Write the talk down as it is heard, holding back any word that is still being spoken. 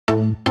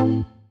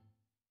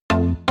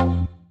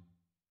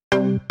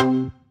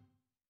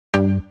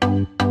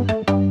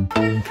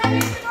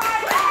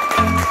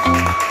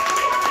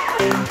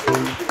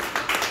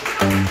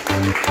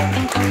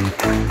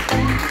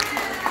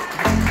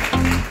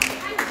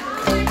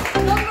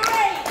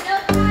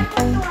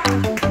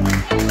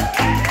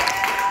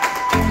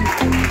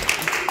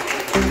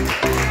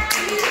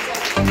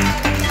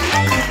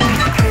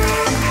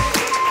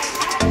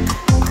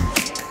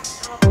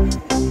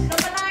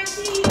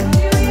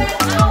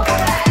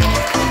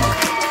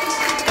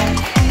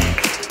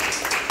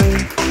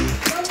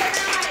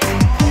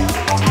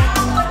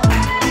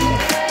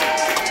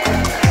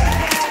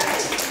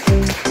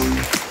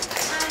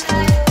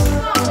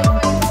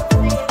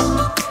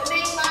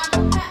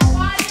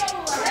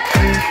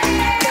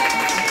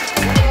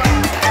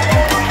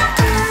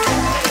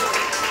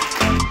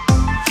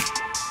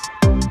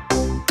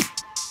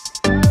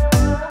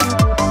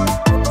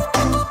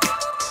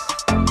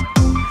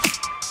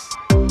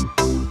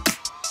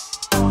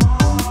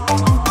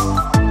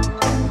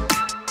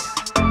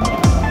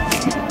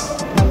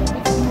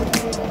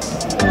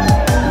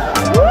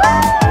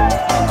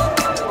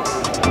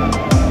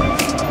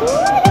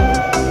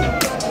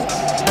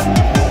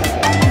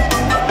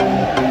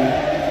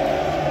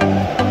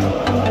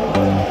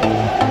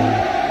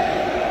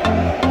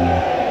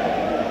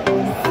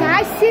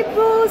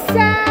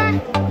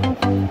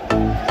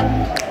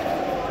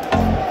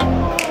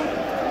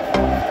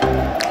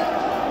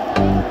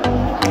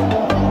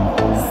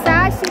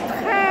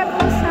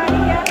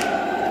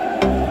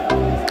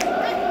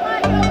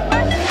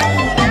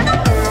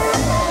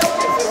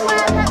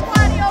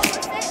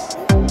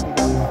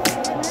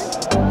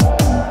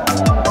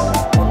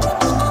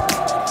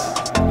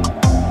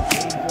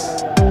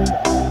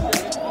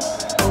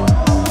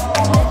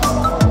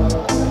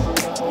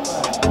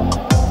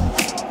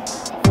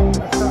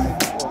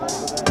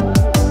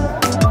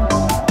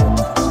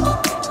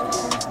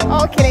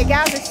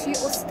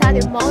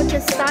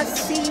Manchester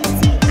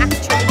City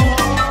actuellement.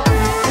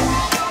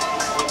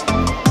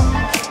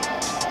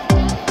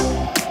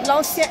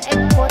 L'ancien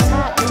headquarter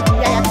de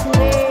Yeahhhh,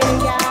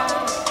 les gars.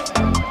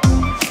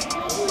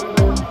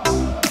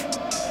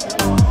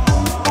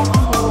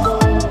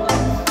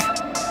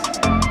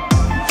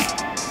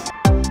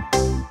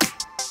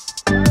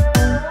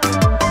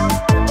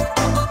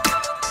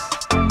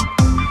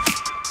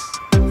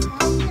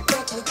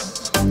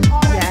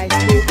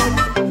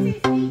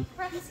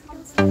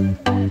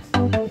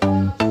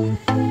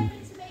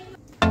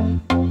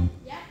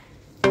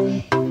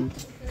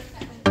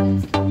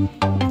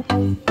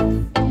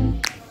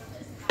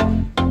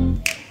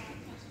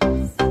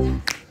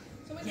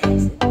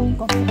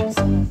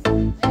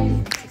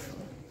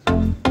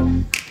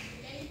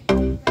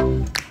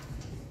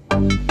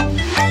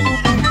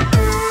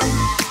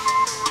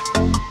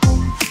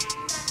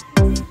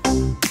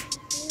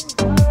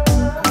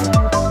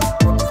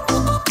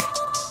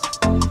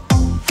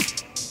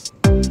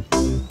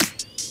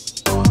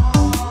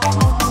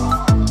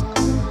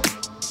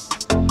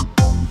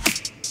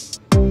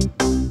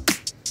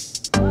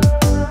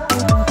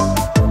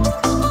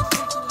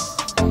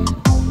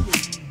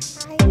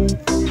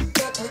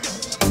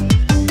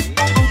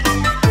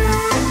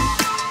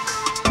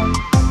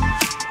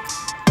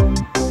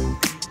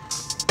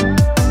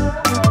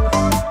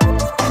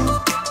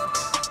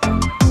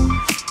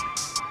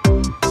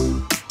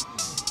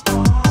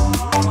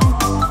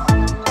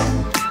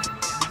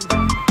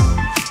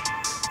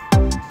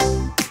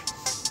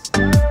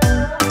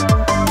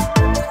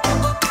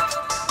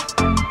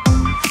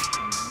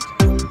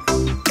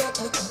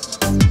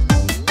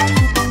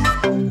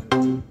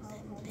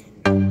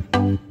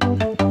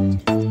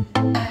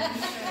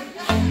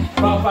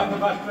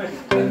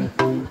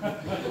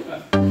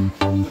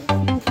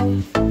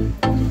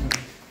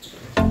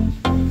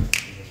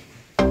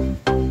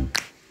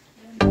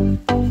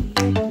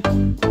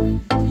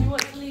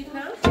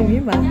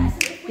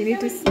 Jemimah, you need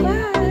to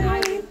smile.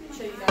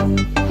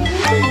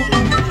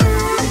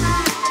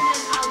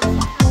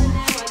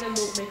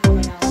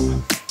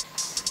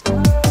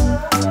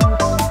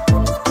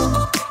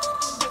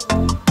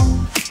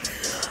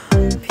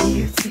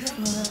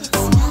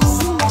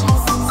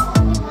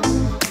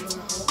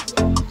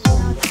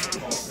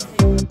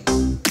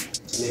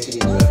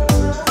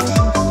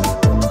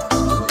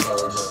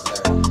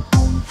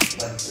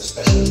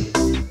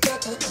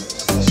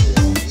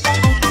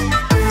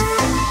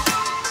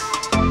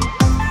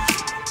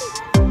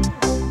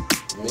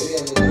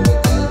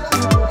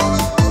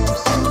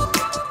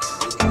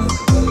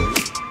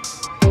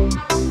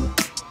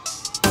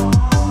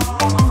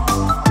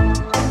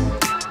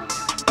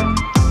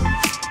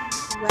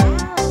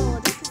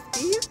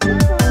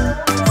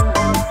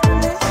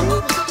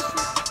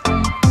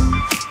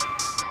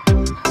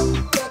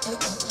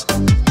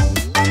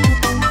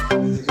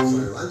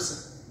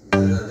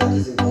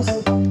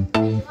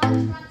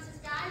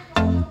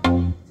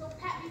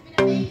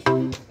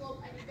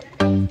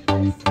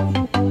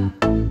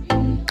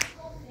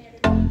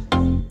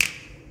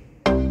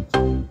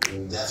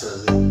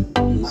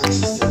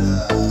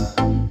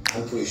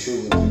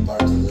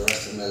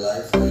 in my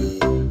life. I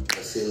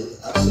feel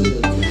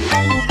absolutely good.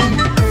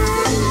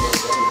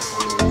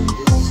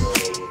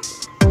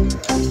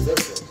 It's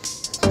perfect.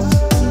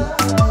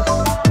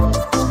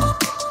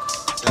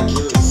 Thank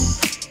you.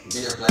 It's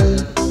been a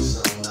pleasure.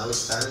 So now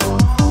it's time to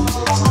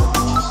take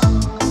some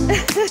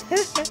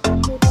pictures.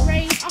 We'll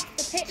drain off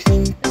the pitch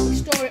and we'll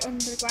store it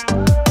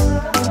underground.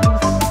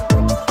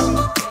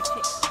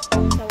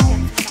 So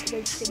again, not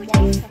wasting water.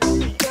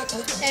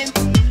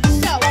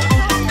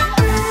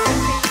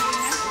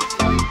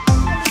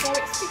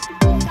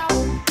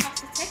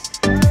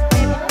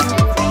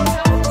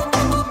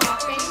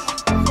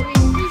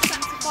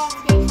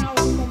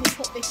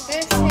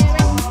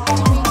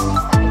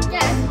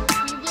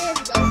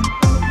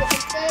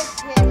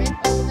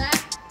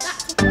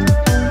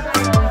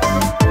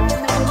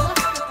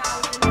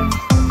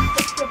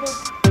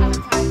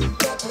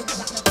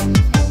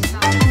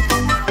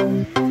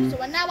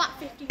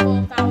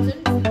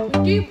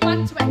 Do plan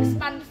to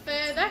expand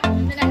further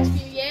in the next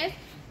few years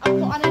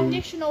and put an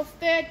additional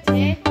third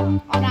tier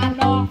on our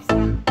north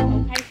stand.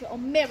 Okay, so it'll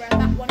mirror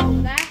that one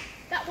over there.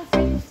 That will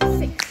take us to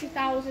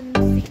 60,000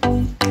 seats.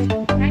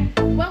 Okay,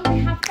 when we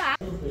have that.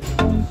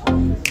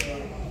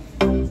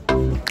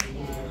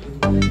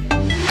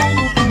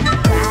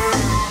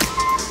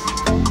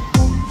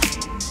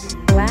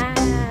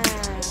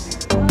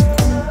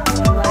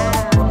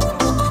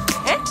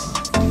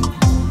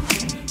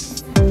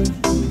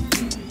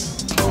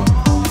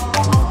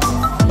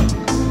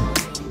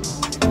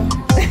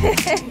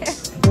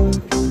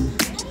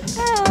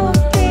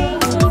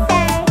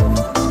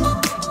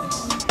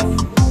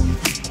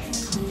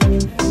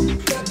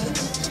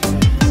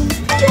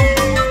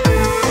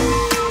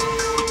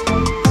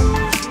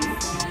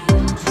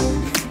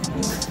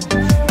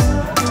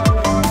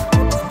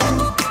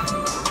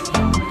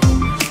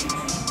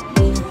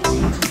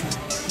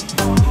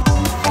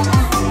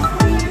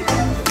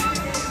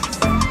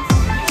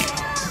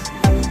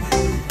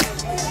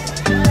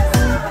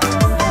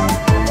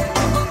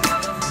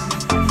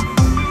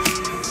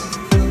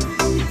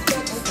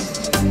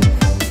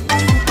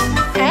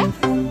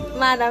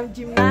 Madam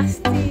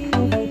Gymnastics.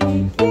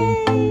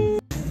 Yay!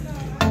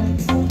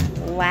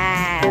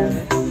 Wow,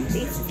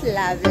 this is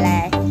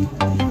lovely.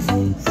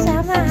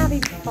 Shammah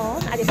having fun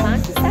at the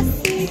Manchester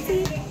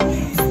City.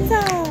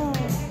 Stop.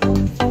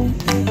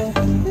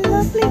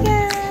 Lovely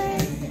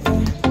guys.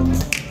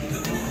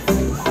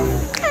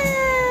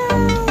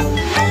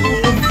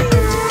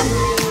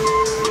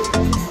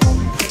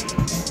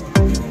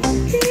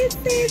 This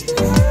is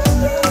lovely.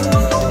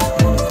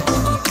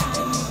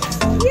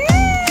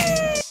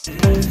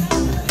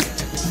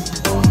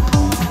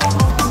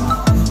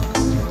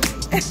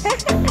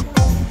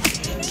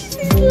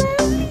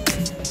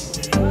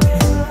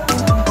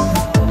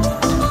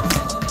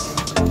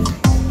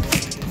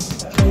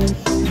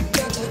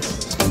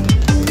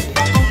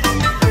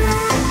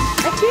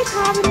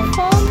 Having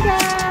fun,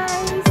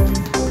 guys.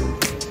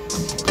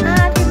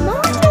 And the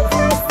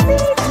Manchester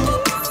City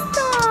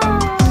star.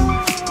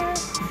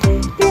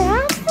 They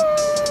have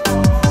fun.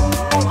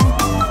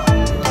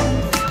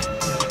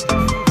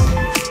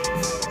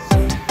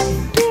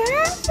 They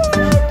have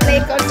fun. They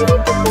continue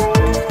to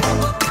play.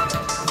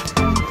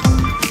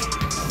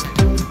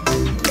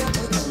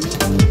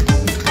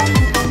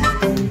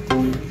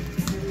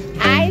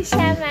 Hi,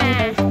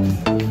 Shammah.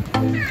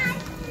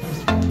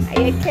 Are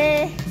you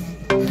okay?